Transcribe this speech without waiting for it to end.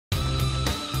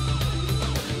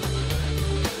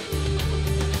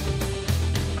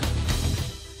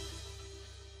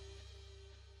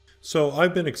So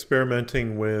I've been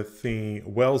experimenting with the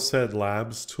Well Said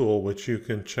Labs tool, which you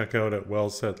can check out at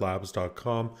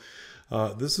wellsaidlabs.com.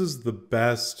 This is the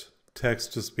best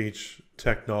text-to-speech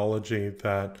technology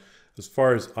that, as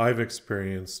far as I've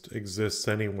experienced, exists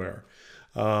anywhere.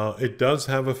 It does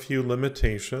have a few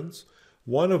limitations,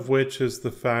 one of which is the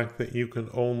fact that you can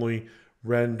only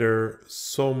render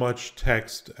so much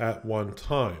text at one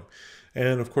time.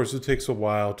 And of course, it takes a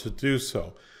while to do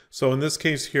so. So in this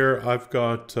case here, I've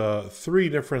got three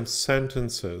different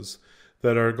sentences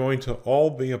that are going to all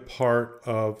be a part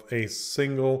of a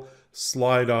single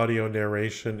slide audio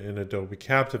narration in Adobe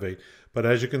Captivate. But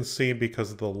as you can see,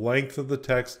 because of the length of the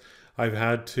text, I've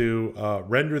had to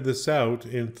render this out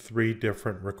in three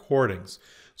different recordings.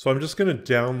 So I'm just going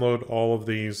to download all of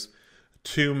these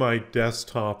to my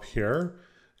desktop here.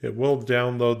 It will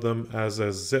download them as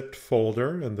a zipped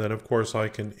folder, and then of course I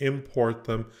can import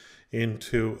them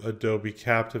into Adobe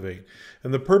Captivate.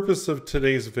 And the purpose of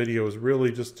today's video is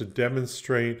really just to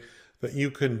demonstrate that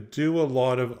you can do a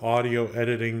lot of audio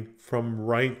editing from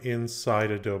right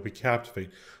inside Adobe Captivate.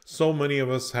 So many of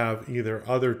us have either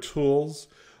other tools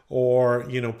or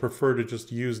prefer to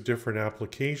just use different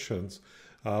applications.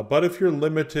 But if you're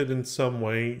limited in some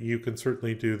way, you can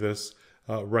certainly do this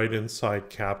right inside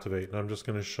Captivate, and I'm just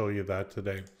going to show you that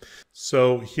today.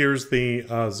 So here's the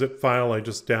zip file I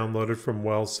just downloaded from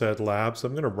Well Said Labs.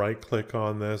 I'm going to right click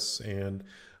on this, and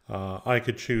I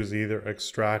could choose either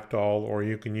extract all, or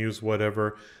you can use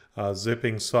whatever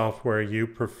zipping software you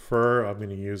prefer. I'm going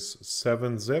to use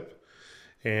 7-zip,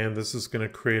 and this is going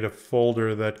to create a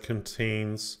folder that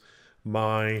contains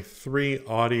my three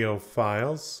audio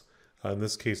files. In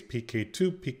this case, PK2,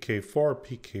 PK4,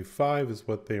 PK5 is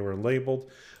what they were labeled.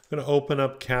 I'm going to open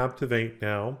up Captivate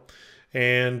now.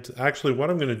 And actually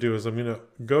what I'm going to do is I'm going to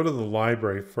go to the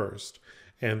library first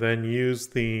and then use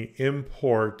the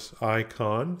import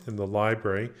icon in the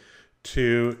library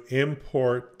to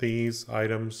import these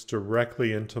items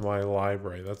directly into my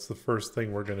library. That's the first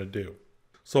thing we're going to do.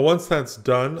 So once that's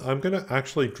done, I'm going to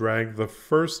actually drag the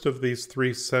first of these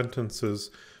three sentences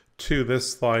to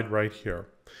this slide right here.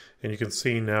 And you can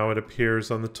see now it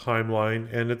appears on the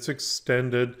timeline, and it's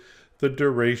extended the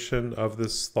duration of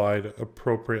this slide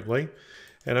appropriately.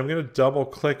 And I'm going to double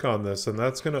click on this, and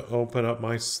that's going to open up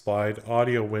my slide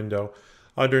audio window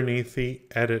underneath the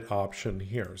edit option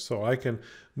here. So I can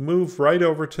move right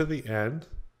over to the end.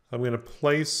 I'm going to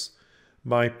place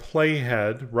my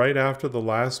playhead right after the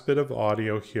last bit of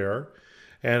audio here.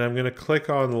 And I'm going to click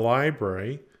on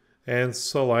library and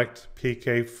select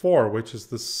PK4, which is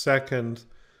the second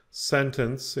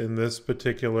sentence in this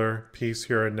particular piece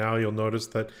here, and now you'll notice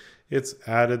that it's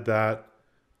added that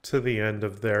to the end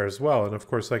of there as well. And of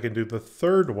course I can do the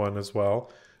third one as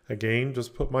well. Again,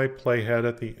 just put my playhead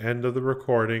at the end of the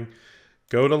recording,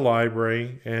 go to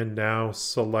library, and now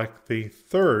select the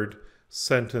third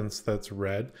sentence that's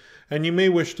read. And you may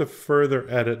wish to further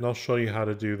edit, and I'll show you how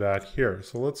to do that here.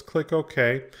 So let's click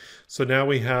OK. So now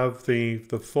we have the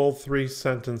full three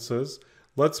sentences.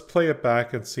 Let's play it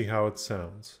back and see how it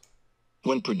sounds.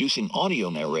 When producing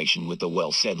audio narration with the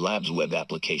Well Said Labs web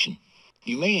application,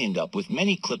 you may end up with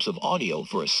many clips of audio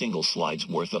for a single slide's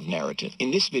worth of narrative. In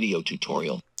this video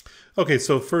tutorial. Okay,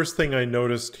 so first thing I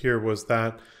noticed here was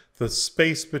that the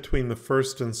space between the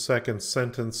first and second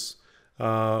sentence,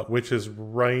 which is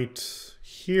right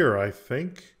here, I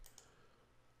think.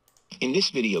 In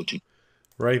this video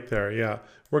right there, yeah.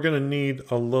 We're going to need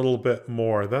a little bit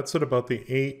more. That's at about the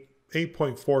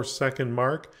 8.4 second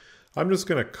mark. I'm just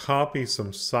going to copy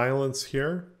some silence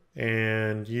here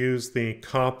and use the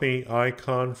copy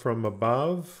icon from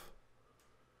above.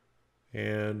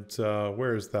 And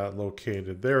where is that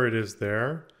located? There it is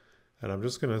there. And I'm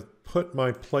just going to put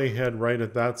my playhead right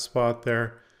at that spot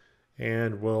there,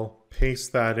 and we'll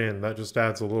paste that in. That just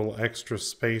adds a little extra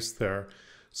space there.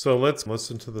 So let's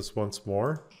listen to this once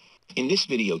more. In this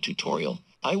video tutorial,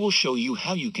 I will show you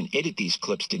how you can edit these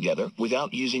clips together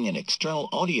without using an external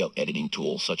audio editing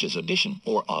tool such as Audition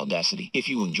or Audacity. If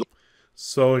you enjoy.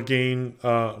 So again,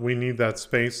 we need that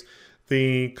space.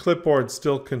 The clipboard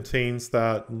still contains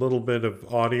that little bit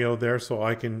of audio there, so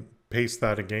I can paste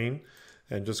that again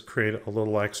and just create a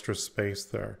little extra space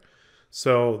there.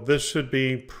 So this should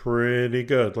be pretty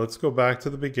good. Let's go back to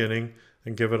the beginning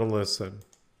and give it a listen.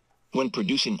 When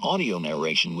producing audio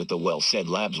narration with the Well Said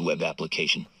Labs web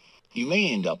application, you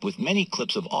may end up with many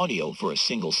clips of audio for a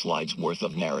single slide's worth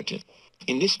of narrative.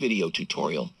 In this video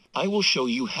tutorial, I will show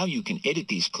you how you can edit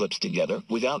these clips together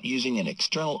without using an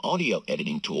external audio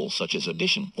editing tool such as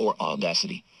Audition or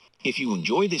Audacity. If you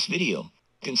enjoy this video,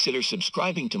 consider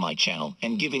subscribing to my channel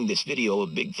and giving this video a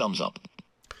big thumbs up.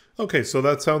 Okay, so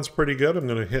that sounds pretty good. I'm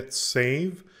going to hit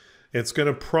save, It's going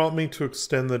to prompt me to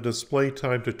extend the display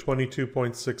time to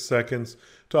 22.6 seconds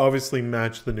to obviously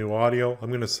match the new audio. I'm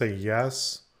going to say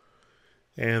yes.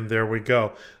 And there we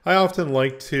go. I often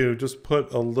like to just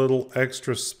put a little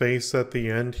extra space at the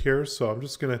end here. So I'm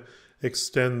just going to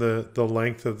extend the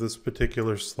length of this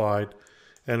particular slide.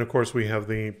 And of course we have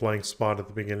the blank spot at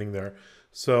the beginning there.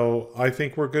 So I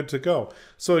think we're good to go.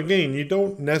 So again, you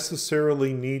don't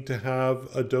necessarily need to have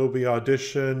Adobe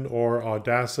Audition or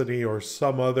Audacity or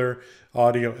some other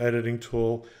audio editing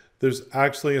tool. There's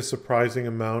actually a surprising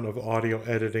amount of audio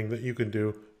editing that you can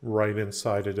do right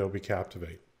inside Adobe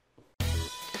Captivate.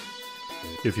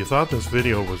 If you thought this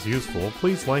video was useful,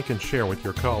 please like and share with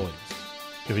your colleagues.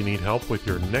 If you need help with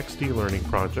your next e-learning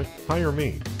project, hire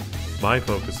me. My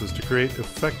focus is to create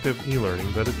effective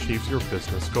e-learning that achieves your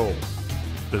business goals.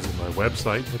 Visit my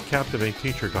website at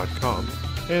captivateteacher.com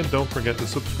and don't forget to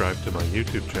subscribe to my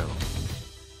YouTube channel.